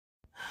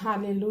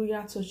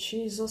Hallelujah to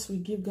Jesus. We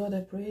give God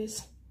a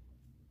praise.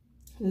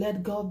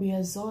 Let God be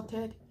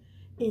exalted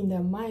in the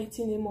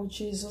mighty name of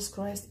Jesus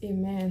Christ.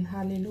 Amen.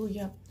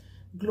 Hallelujah.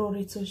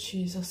 Glory to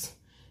Jesus.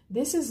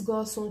 This is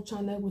God's own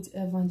channel with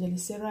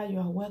Evangelist Sarah. You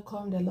are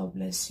welcome. The Lord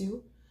bless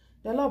you.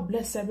 The Lord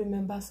bless every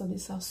member of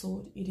this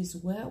household. It is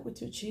well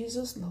with you.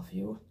 Jesus love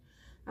you.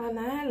 And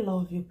I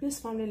love you. Please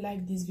family,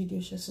 like this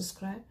video, share,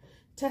 subscribe.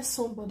 Tell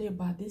somebody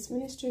about this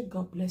ministry.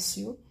 God bless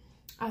you.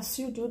 As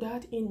you do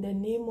that, in the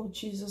name of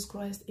Jesus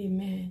Christ,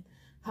 amen.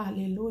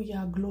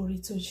 Hallelujah. Glory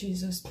to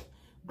Jesus.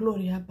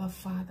 Glory, Abba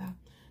Father.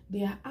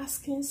 They are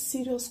asking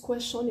serious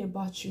questions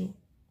about you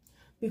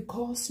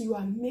because you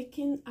are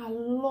making a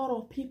lot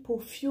of people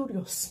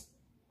furious.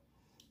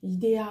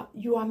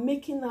 You are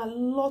making a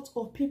lot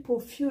of people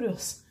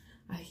furious.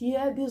 I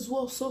hear this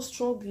word so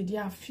strongly. They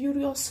are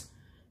furious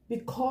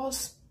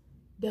because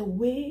the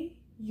way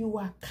you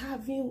are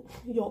carving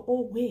your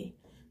own way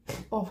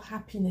of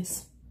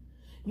happiness.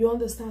 You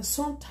understand?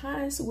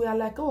 Sometimes we are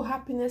like, oh,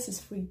 happiness is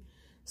free.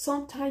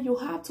 Sometimes you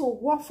have to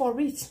work for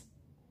it,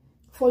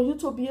 for you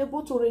to be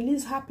able to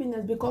release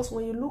happiness, because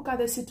when you look at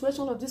the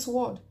situation of this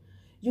world,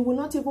 you will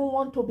not even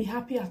want to be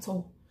happy at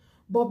all.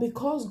 But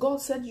because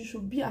God said you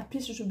should be at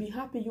peace, you should be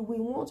happy, you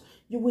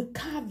will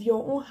carve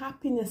your own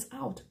happiness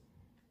out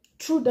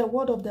through the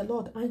word of the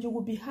Lord, and you will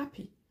be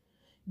happy.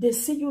 They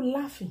see you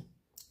laughing,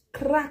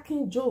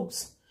 cracking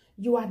jokes,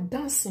 you are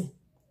dancing,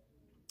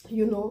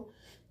 you know.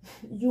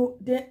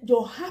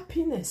 Your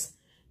happiness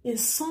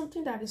is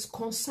something that is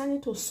concerning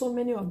to so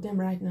many of them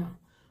right now.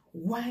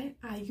 Why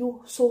are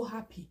you so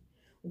happy?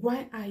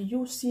 Why are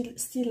you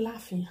still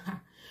laughing?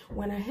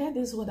 When I heard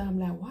this word, I'm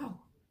like,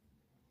 wow.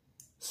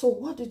 So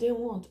what do they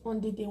want?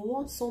 Did they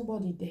want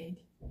somebody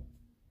dead?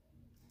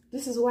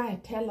 This is why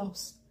I tell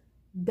us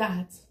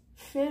that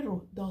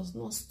Pharaoh does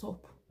not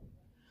stop.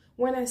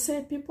 When I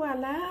say people are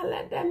like,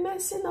 let the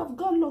mercy of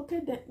God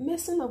locate them,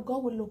 mercy of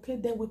God will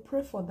locate them, we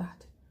pray for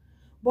that.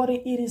 But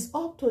it is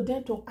up to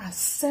them to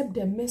accept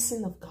the mercy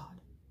of God.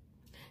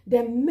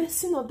 The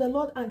mercy of the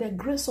Lord and the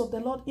grace of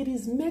the Lord, it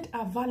is made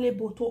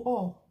available to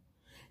all.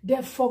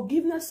 The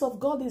forgiveness of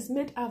God is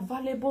made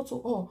available to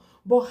all.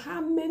 But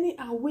how many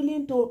are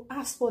willing to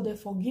ask for the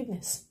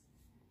forgiveness?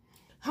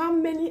 How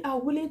many are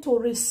willing to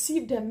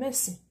receive the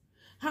mercy?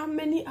 How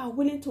many are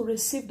willing to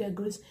receive the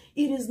grace?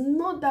 It is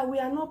not that we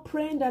are not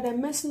praying that the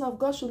mercy of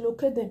God should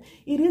locate them.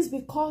 It is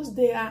because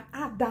they are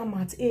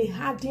adamant, a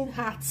hardened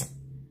heart.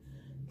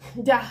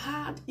 Their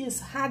heart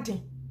is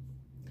hardened.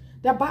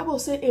 The Bible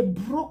says a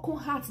broken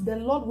heart the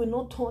Lord will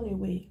not turn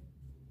away.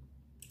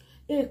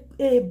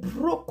 A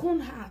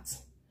broken heart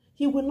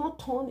he will not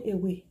turn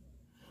away.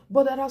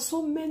 But there are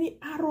so many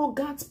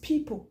arrogant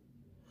people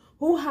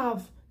who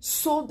are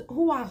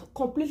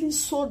completely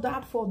sold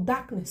out for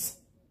darkness.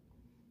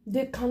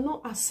 They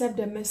cannot accept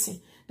the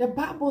mercy. The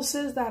Bible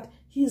says that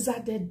he's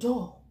at the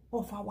door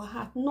of our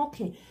heart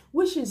knocking,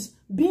 which is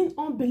being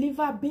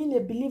unbeliever, being a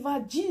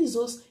believer.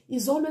 Jesus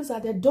is always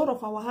at the door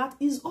of our heart,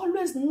 is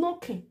always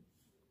knocking.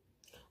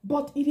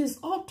 But it is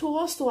up to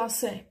us to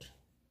accept.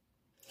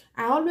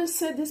 I always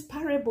say this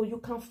parable: you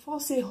can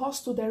force a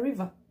horse to the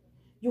river,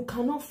 you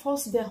cannot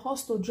force the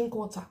horse to drink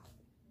water.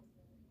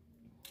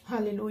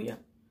 Hallelujah.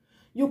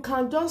 You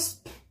can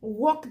just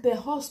walk the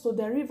horse to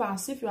the river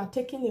as if you are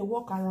taking a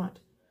walk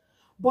around,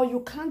 but you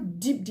can't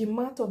dip the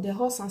mouth of the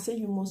horse and say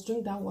you must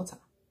drink that water.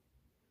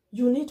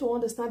 You need to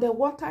understand the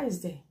water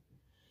is there.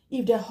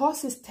 If the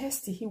horse is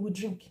thirsty, he will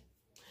drink.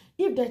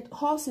 If the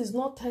horse is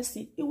not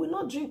thirsty, he will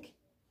not drink.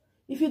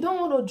 If you don't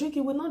want to drink,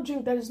 he will not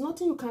drink. There is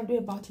nothing you can do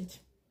about it.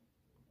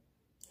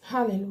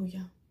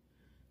 Hallelujah.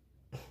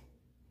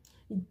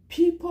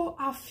 People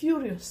are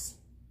furious.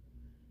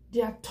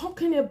 They are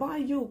talking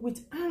about you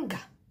with anger,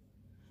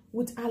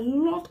 with a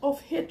lot of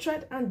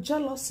hatred and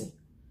jealousy,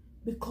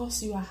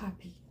 because you are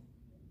happy.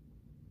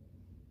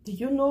 Do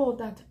you know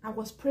that I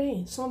was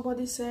praying?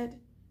 Somebody said,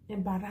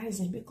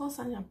 embarrassing, because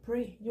I am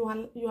praying. You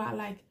are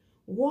like,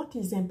 what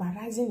is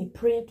embarrassing in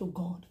praying to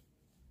God?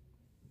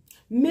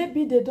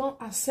 Maybe they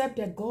don't accept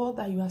the God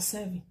that you are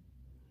serving,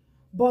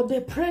 but they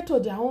pray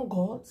to their own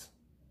gods.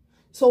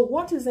 So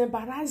what is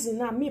embarrassing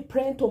now? Me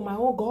praying to my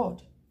own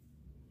God.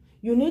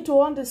 You need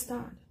to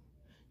understand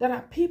there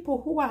are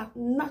people who are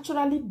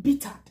naturally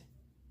bittered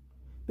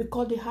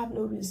because they have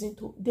no reason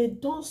to. They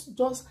don't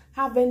just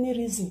have any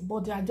reason,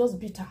 but they are just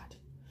bittered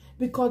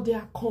because they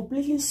are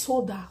completely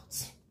sold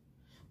out.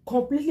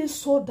 Completely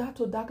sold out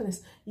to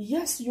darkness.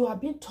 Yes, you are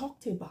being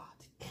talked about.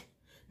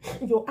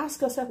 You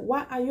ask yourself,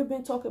 why are you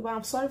being talked about?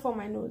 I'm sorry for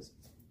my nose.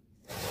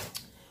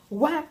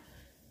 Why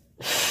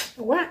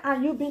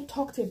are you being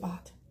talked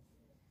about?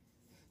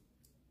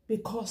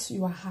 Because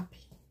you are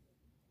happy.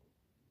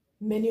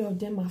 Many of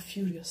them are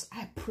furious.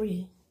 I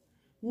pray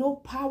no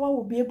power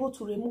will be able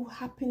to remove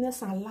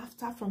happiness and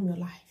laughter from your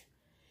life.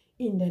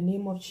 In the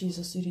name of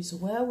Jesus, it is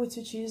well with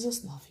you.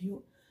 Jesus love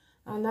you.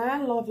 And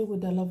I love you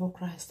with the love of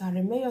Christ. I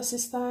remain your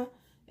sister,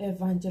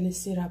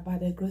 Evangelist Sarah. By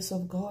the grace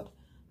of God,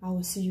 I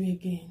will see you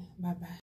again. Bye-bye.